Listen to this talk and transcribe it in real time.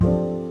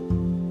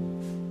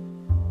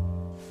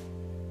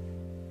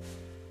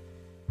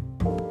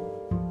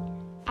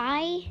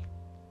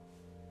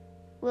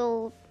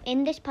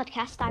In this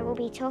podcast, I will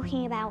be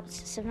talking about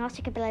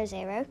Subnautica Below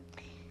Zero.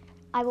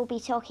 I will be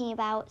talking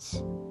about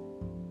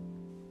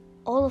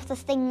all of the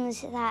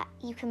things that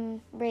you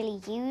can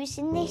really use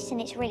in this, and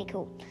it's really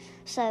cool.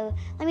 So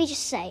let me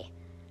just say,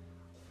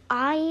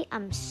 I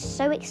am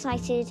so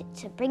excited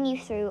to bring you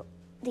through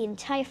the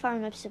entire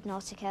forum of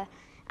Subnautica,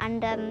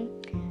 and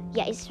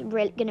it's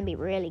going to be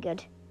really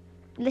good.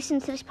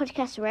 Listen to this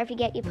podcast wherever you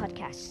get your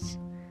podcasts.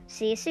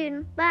 See you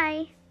soon.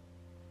 Bye.